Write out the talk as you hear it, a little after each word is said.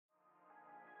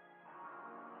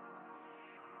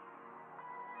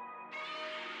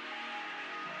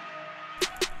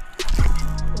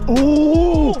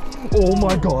Oh! Oh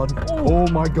my god. Oh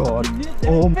my god.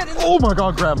 Oh my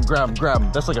god. Grab him, grab him, grab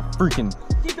him. That's like a freaking...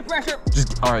 Keep the pressure.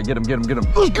 Just, all right, get him, get him, get him.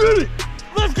 Let's get it!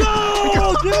 Let's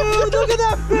go, dude! Look at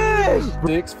that fish!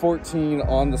 614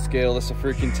 on the scale. That's a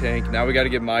freaking tank. Now we got to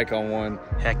get Mike on one.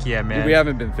 Heck yeah, man. Dude, we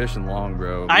haven't been fishing long,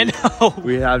 bro. I know.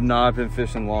 We have not been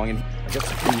fishing long. And I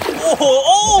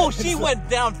guess She went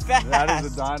down fast. that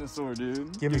is a dinosaur,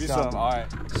 dude. Give me some. All right.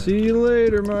 See you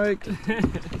later, Mike. What's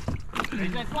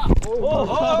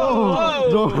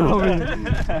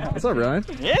up, Ryan?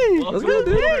 Hey, let's go,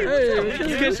 dude. Hey,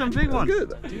 let's catch some big ones.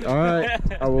 Good. All right,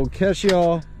 I will catch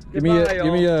y'all. Give me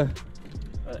a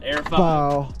air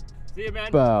bow. See you,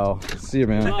 man. Bow. See you,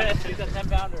 man. She's a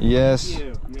 10-pounder. Yes.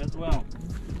 You as well.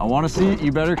 I want to see.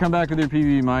 You better come back with your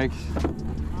PB, Mike.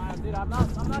 Dude, I'm not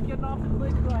getting off the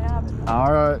plate until I have it.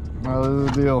 All right. Well, this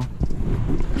is the deal.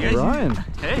 Hey, Ryan.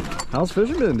 Hey. How's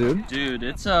fishing been, dude? Dude,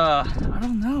 it's I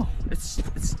don't know. It's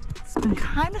been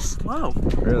kind of slow.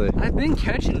 Really? I've been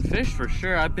catching fish for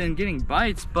sure. I've been getting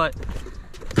bites, but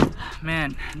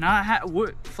man,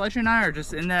 Fletcher and I are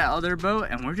just in that other boat,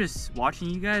 and we're just watching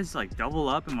you guys like double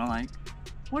up, and we're like,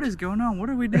 what is going on? What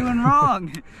are we doing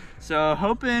wrong? So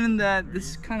hoping that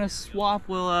this kind of swap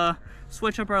will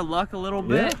switch up our luck a little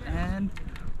bit, and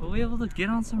we'll be able to get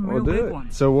on some real big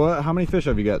ones. So how many fish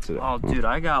have you got today? Oh, dude,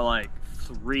 I got like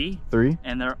three,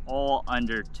 and they're all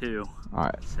under 2. All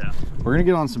right, so we're gonna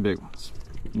get on some big ones.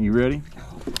 You ready?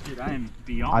 Dude, I am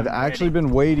beyond I've actually been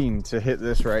waiting to hit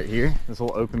this right here, this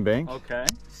little open bank. Okay,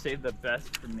 save the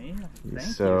best for me.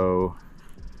 Thank you.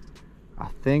 I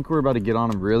think we're about to get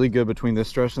on them really good between this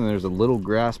stretch, and there's a little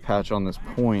grass patch on this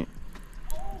point.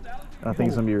 I think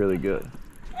it's gonna be really good.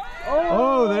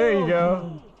 Oh, there you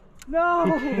go.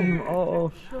 No! He came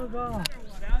off. Sugar. Oh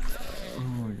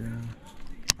my god.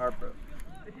 Heartbroken.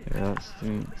 Yeah, that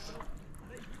stinks.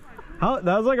 That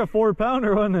was like a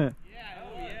 4-pounder, wasn't it? Yeah, oh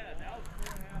yeah, that was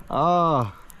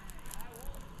Ah.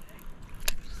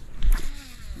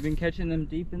 You been catching them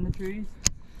deep in the trees?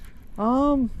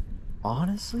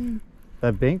 Honestly,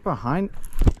 that bank behind,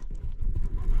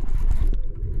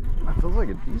 I feel like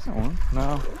a decent one.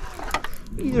 No,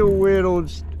 he's a little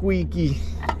squeaky.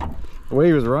 The way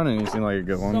he was running, he seemed like a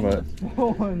good one, but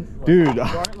small ones, dude,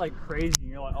 aren't like crazy. And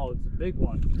you're like, oh, it's a big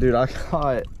one. Dude, I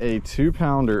caught a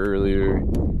 2-pounder earlier,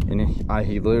 and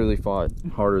he literally fought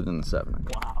harder than the 7.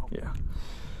 Wow. Yeah.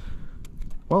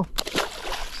 Well,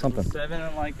 something. 7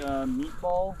 and like a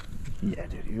meatball. Yeah,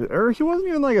 dude. He wasn't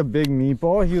even like a big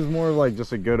meatball. He was more of like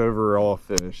just a good overall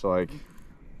fish. Like,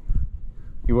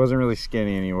 he wasn't really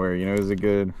skinny anywhere. You know, he was a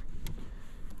good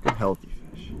healthy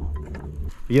fish.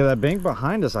 Yeah, that bank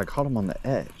behind us, I caught him on the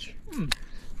edge.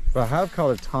 But I have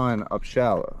caught a ton up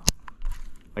shallow,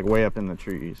 like way up in the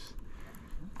trees.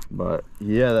 But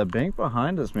yeah, that bank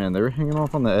behind us, man, they were hanging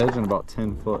off on the edge in about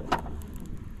 10 foot.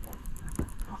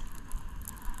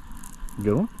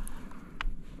 Good one?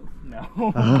 No.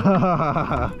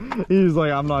 He's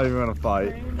like, I'm not even gonna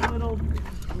fight. Same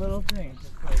little thing.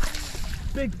 Just like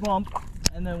big bump,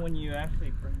 and then when you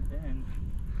actually bring it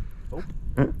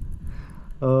in,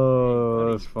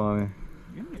 Oh, that's funny.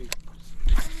 Yeah,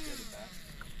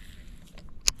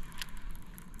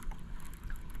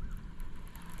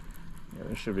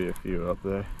 there should be a few up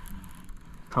there.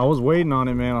 I was waiting on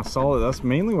it, man. I saw it. That's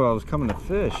mainly what I was coming to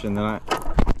fish, and then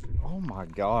oh my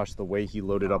gosh, the way he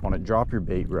loaded up on it. Drop your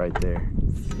bait right there.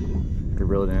 You could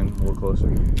reel it in a little closer.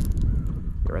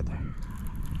 Get right there.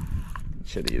 You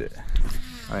should eat it.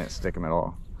 I didn't stick him at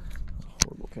all. That's a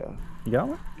horrible cat. You got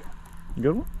one? You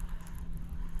good one?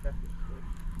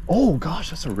 Oh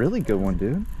gosh, that's a really good one,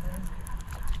 dude.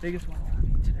 Biggest one on me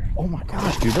today. Oh my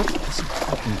gosh, dude, that's a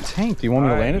fucking tank. Do you want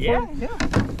me to land it for you? Yeah.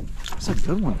 That's a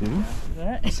good one, dude.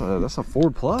 That's a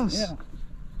 4+. Yeah.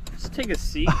 Just take a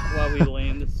seat while we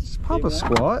land this. Just pop a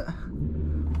squat.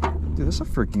 Dude, that's a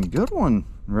freaking good one,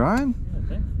 Ryan. Yeah,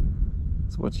 thanks.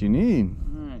 That's what you need.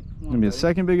 Alright, come on, Gonna be the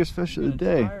second biggest fish of the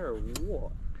day. Or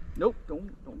what? Nope, don't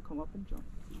come up and jump.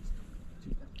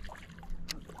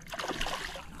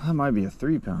 That might be a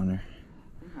 3-pounder. I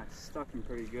got stuck in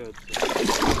pretty good. So.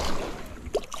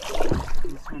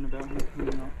 This one about him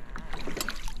coming up.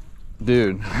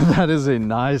 Dude, that is a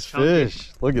nice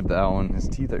fish. Look at that one. His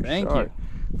teeth are sharp.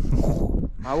 You.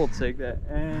 I will take that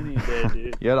any day,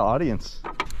 dude. You had an audience.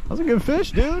 That's a good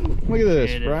fish, dude. Look at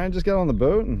this. Brian just got on the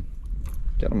boat and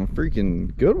got him a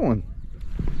freaking good one.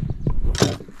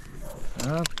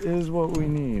 That is what we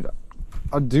need.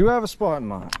 I do have a spot in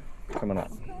mind coming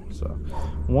up. So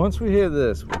once we hit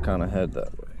this, we'll kind of head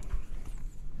that way.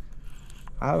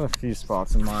 I have a few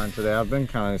spots in mind today. I've been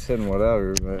kind of hitting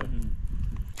whatever, but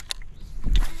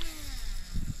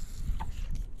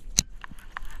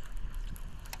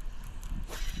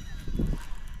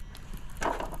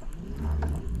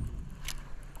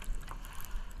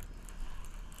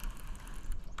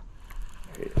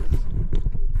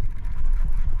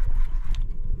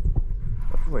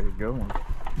good one.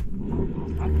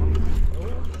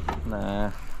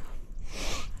 Nah.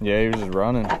 Yeah, he was just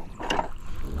running.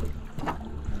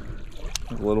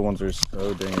 The little ones are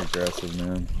so dang aggressive,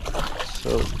 man.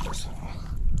 So aggressive.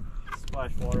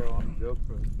 Splash water on the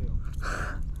GoPro too.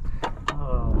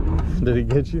 Oh. Did he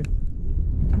get you?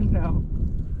 No.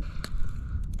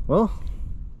 Well,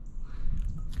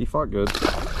 he fought good.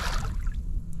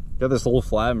 Got this little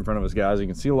flat in front of us, guys. You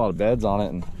can see a lot of beds on it,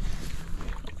 and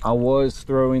I was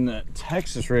throwing that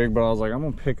Texas rig, but I was like, I'm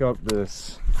gonna pick up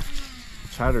this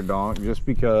chatterdonk just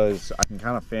because I can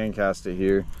kind of fan cast it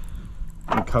here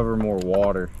and cover more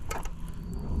water.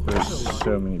 There's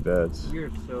so many beds.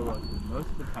 You're so lucky. Most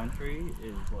of the country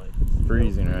is like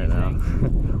Freezing right now.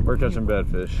 We're catching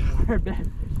bedfish. We're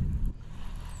bedfish.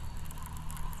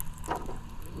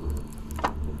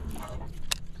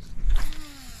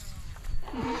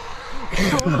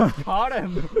 Caught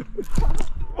him.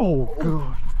 Oh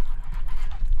god.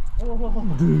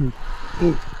 Oh, Dude.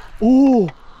 Oh.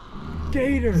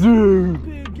 gator. Dude.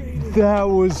 Big gator. That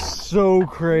was so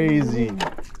crazy.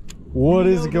 What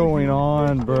is going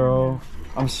on, bro?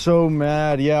 I'm so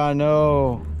mad. Yeah, I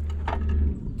know.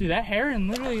 Dude, that heron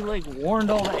literally like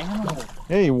warned all the animals.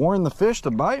 Hey, he warned the fish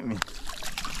to bite me.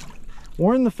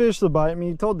 Warned the fish to bite me.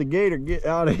 He told the gator, get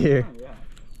out of here. Oh, yeah.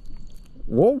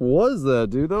 What was that,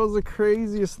 dude? That was the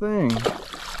craziest thing.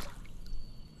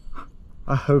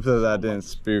 I hope that didn't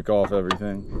spook off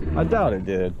everything. I doubt it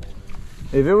did.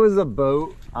 If it was a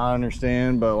boat, I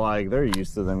understand, but like they're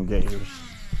used to them gators.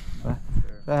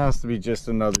 That has to be just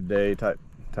another day type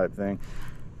thing.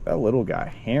 That little guy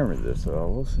hammered this though.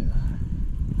 We'll see.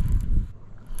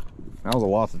 That was a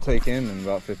lot to take in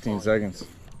about 15 seconds.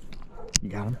 You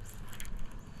got him?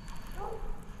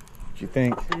 What you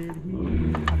think? Did he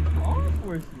come off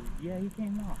or is he? Yeah, he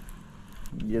came off.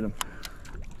 Get him.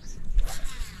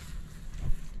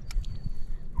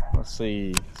 Let's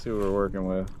see what we're working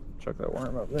with. Chuck that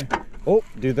worm up there. Oh,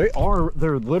 dude, they're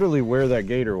literally where that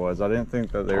gator was. I didn't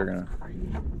think that they were gonna,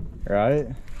 right?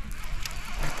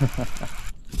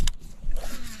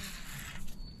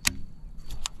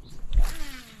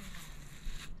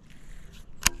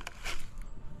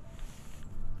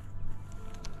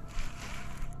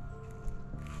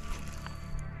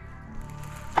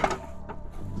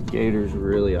 The gator's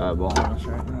really eyeballing us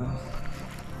right now.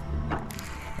 I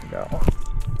got one.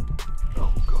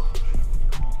 Oh gosh.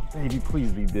 Come on, baby,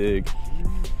 please be big.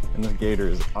 And this gator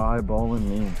is eyeballing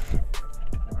me.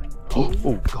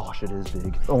 Oh gosh, it is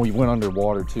big. Oh, he went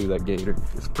underwater too, that gator.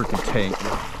 It's freaking tank.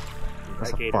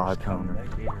 That's a 5-pounder.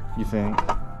 You think?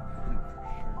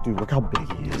 Dude, look how big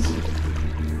he is.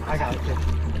 I got it.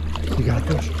 You got a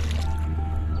fish.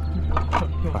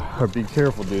 Be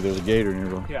careful, dude. There's a gator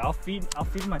nearby. Yeah, I'll feed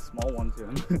my small one to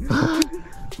him.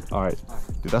 All right,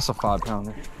 dude, that's a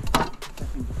 5-pounder.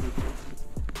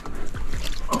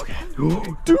 Okay. Dude,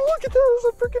 look at that. It's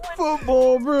a freaking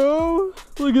football, bro.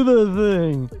 Look at that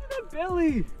thing. Look at that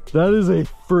belly. That is a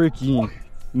freaking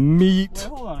meat Wait,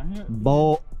 hold on. Here.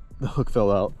 ball. The hook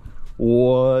fell out.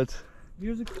 What?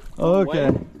 Here's a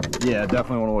Okay. Yeah,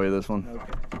 definitely want to weigh this one.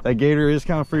 Okay. That gator is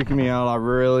kind of freaking me out. I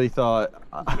really thought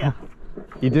Yeah.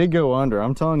 he did go under.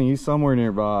 I'm telling you, he's somewhere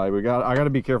nearby. I got to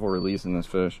be careful releasing this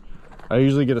fish. I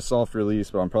usually get a soft release,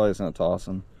 but I'm probably just gonna toss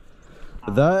him.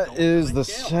 But that is the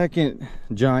second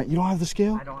giant. You don't have the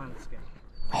scale? I don't have the scale.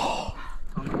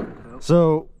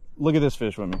 So look at this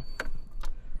fish with me.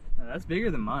 That's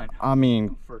bigger than mine. I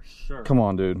mean, For sure. come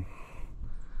on, dude.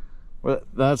 Well,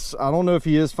 I don't know if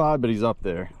he is 5, but he's up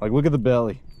there. Like, look at the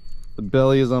belly. The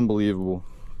belly is unbelievable.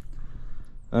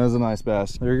 That is a nice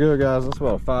bass. There you go, guys. That's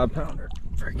about a 5-pounder.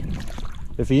 Freaking.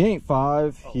 If he ain't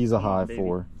 5, he's a high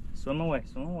 4. Swim away,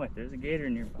 swim away. There's a gator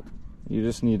nearby. You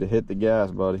just need to hit the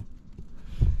gas, buddy.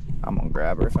 I'm gonna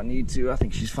grab her if I need to. I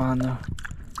think she's fine though.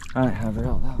 I didn't have her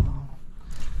out that long.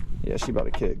 Yeah, she about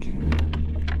to kick.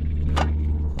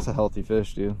 That's a healthy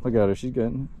fish, dude. Look at her, she's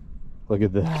getting it. Look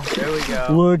at that. There we go.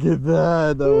 Look at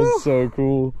that. That was so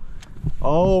cool.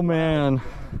 Oh man.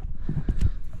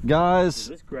 Guys.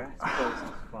 This grass place is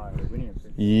fire. We need a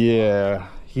fish. Yeah.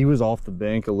 He was off the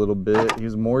bank a little bit. He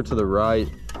was more to the right.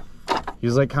 He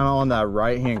was like kind of on that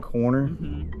right hand corner.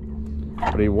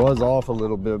 But he was off a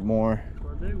little bit more.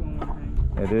 Where a big one would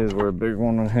hang. It is where a big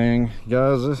one would hang.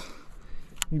 Guys,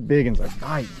 these big ones are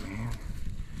biting, man.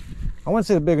 I wouldn't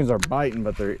say the big ones are biting,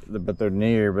 but they're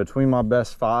near. Between my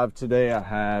best 5 today, I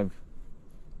have,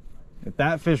 if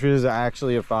that fish is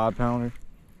actually a 5-pounder,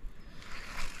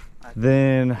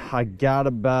 then I got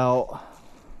about,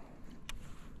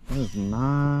 what is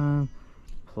 9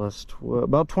 plus 12,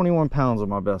 about 21 pounds of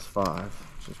my best 5,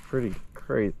 which is pretty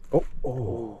crazy.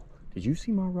 Oh, did you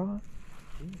see my rod?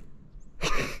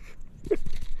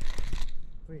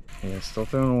 Wait. Yeah, still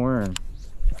throwing a worm.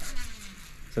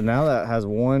 So now that has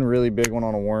one really big one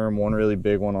on a worm, one really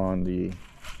big one on the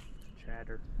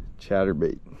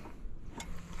chatterbait.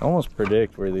 I almost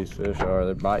predict where these fish are.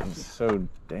 They're biting so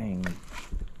dang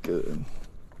good.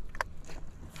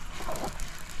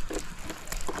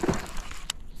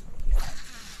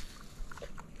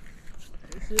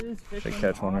 Should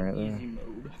catch one right there.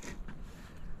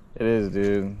 It is,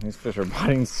 dude. These fish are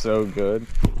biting so good.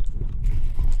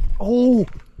 Oh,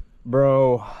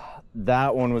 bro,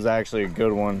 that one was actually a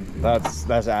good one.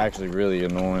 That's actually really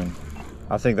annoying.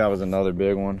 I think that was another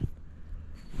big one.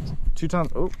 2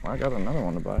 times. Oh, I got another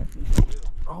one to bite.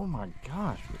 Oh my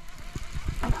gosh.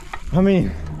 I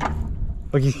mean,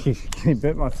 look, he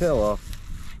bit my tail off.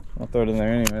 I'll throw it in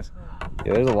there anyways.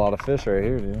 Yeah, there's a lot of fish right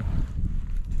here, dude.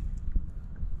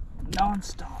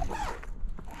 Non-stop.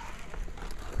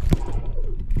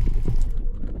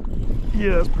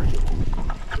 Yeah, that's pretty good.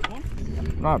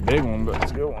 Not a big one, but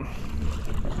it's a good one.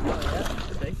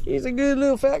 He's a good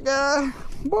little fat guy.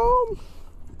 Boom.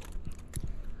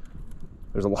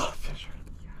 There's a lot of fish.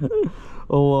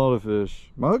 A lot of fish.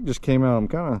 My hook just came out. I'm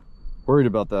kind of worried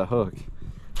about that hook.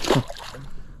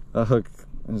 That hook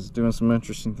is doing some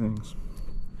interesting things.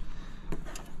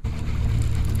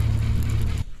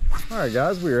 Alright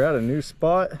guys, we are at a new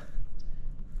spot.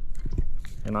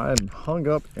 And I had hung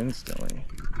up instantly.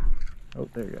 Oh,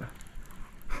 there you go.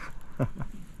 I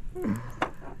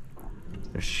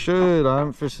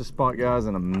haven't fished this spot, guys,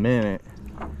 in a minute.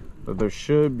 But there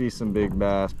should be some big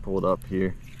bass pulled up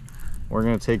here. We're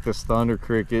gonna take this Thunder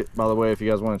Cricket. By the way, if you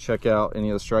guys want to check out any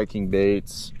of the Strike King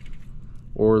baits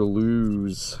or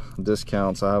lose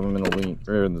discounts, I have them in the link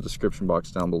or in the description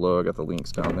box down below. I got the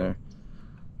links down there.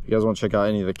 If you guys want to check out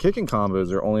any of the kicking combos,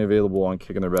 they're only available on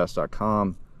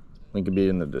kickingtheirbest.com. Link will be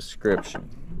in the description.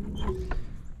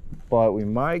 But we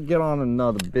might get on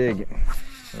another big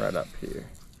right up here.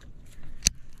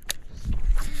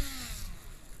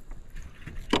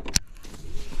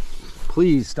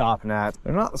 Please stop, gnats.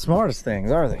 They're not the smartest things,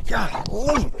 are they? God,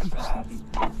 leave them.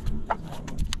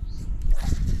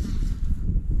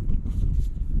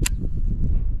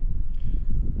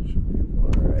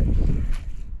 Alright.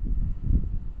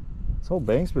 This whole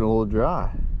bank's been a little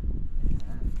dry.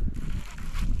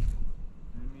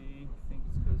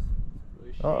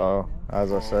 Uh-oh.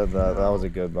 As I said that was a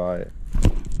good bite.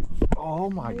 Oh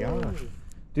my god.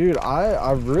 Dude,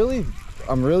 I'm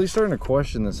really starting to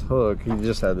question this hook. He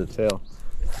just had the tail.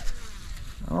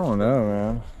 I don't know,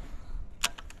 man.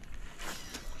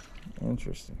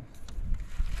 Interesting.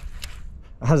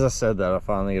 As I said that, I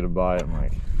finally get a bite. I'm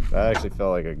like, that actually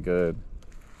felt like a good.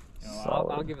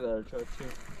 I'll give that a try too.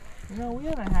 You know, we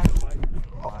haven't had a bite.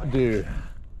 Oh, dude,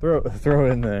 throw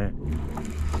in there.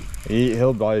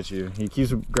 He'll bite you. He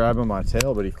keeps grabbing my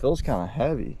tail, but he feels kind of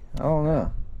heavy. I don't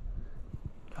know.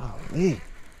 Golly.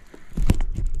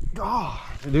 Oh,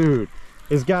 dude,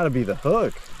 it's got to be the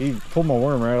hook. He pulled my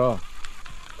worm right off.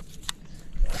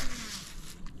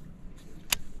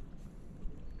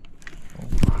 Oh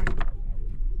my.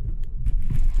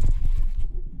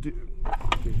 Dude,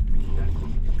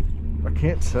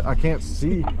 I can't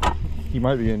see. He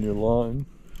might be in your line.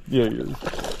 Yeah, he is.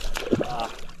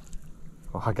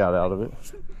 Oh, I got out of it.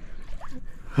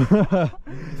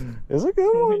 It's a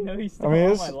good one. No, he's still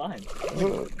on my line.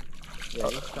 Yeah,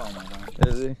 he's still on my line.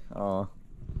 Is he? Oh.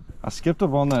 I skipped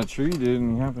up on that tree, dude,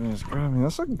 and he happened to just grab me.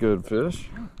 That's a good fish.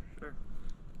 Yeah, sure.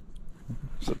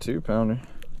 It's a 2-pounder.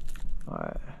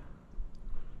 Alright.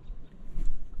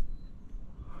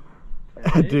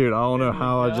 Dude, I don't know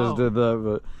how I just did that,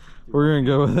 but we're gonna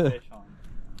go with it.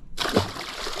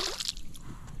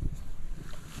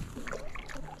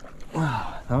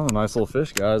 Wow, that was a nice little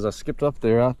fish, guys. I skipped up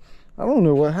there. I don't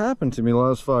know what happened to me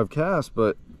last 5 casts,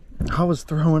 but I was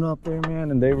throwing up there, man,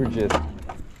 and they were just,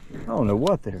 I don't know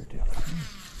what they were doing.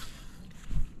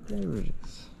 They were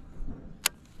just.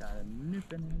 Got a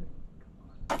nipping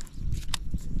in it.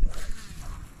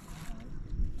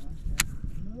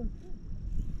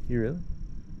 You really?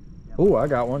 Oh, I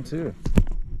got one too.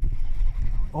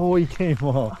 Oh, he came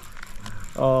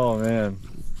off. Oh, man.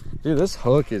 Dude, this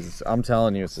hook is, I'm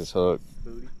telling you, it's this hook.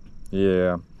 Booty.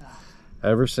 Yeah.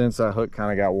 Ever since that hook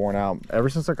kind of got worn out, ever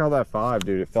since I caught that 5,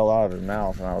 dude, it fell out of his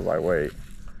mouth, and I was like, wait.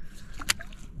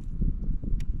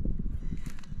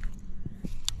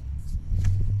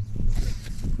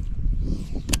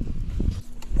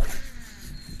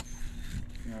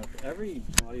 You know, if every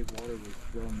body of water was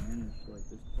well managed like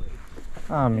this place.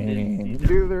 I mean,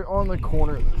 dude, they're on the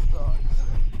corner of this dock.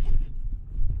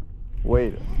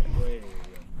 Wait.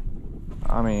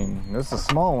 I mean, this is a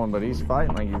small one, but he's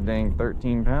fighting like he's dang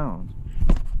 13 pounds.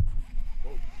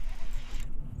 Whoa.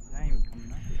 It's not even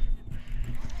coming up.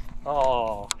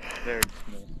 Oh, very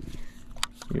small.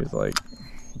 He was like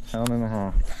a pound and a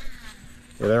half.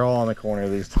 Yeah, they're all on the corner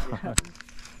these times. Yeah.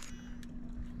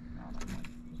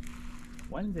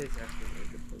 Wednesday's actually a really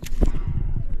good place.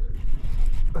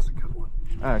 That's a good one.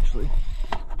 Actually,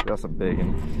 that's a big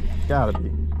one. Gotta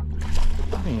be.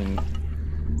 I mean,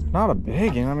 not a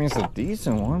big one. I mean, it's a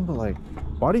decent one, but like,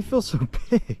 why do you feel so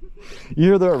big? You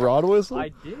hear that rod whistle? I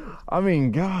did. I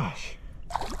mean, gosh.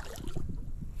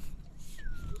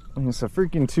 I mean, it's a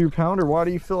freaking 2-pounder. Why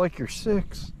do you feel like you're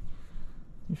 6?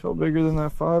 You felt bigger than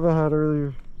that 5 I had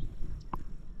earlier.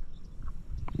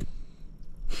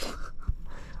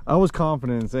 I was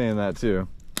confident in saying that too.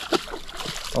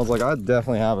 I was like, I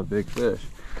definitely have a big fish.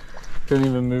 Couldn't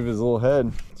even move his little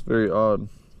head. It's very odd.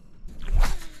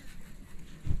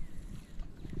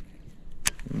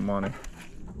 Money.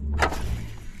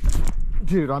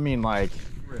 Dude, I mean, like,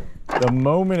 the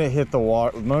moment it hit the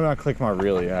water, the moment I clicked my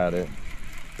reel, it had it.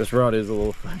 This rod is a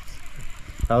little flex.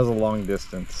 That was a long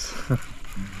distance.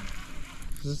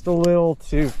 Just a little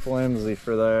too flimsy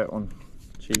for that one,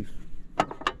 Chief.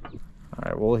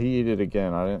 Alright, well, he ate it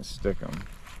again. I didn't stick him.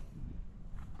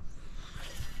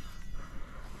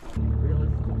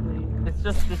 Realistically, it's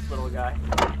just this little guy.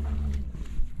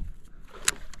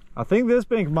 I think this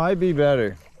bank might be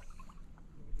better.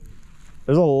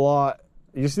 There's a lot.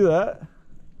 You see that?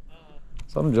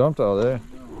 Something jumped out there.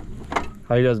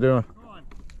 How you guys doing?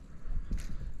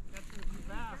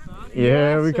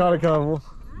 Yeah, we caught a couple.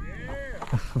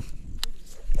 Yeah.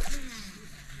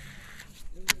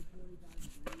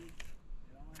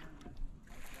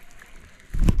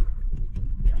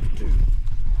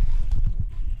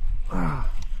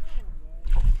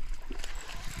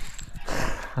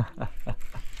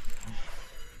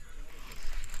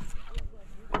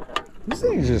 These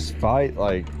things just fight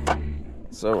like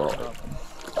so well.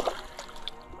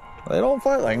 They don't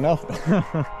fight like nothing.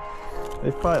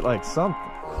 They fight like something.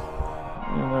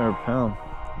 They're a pound.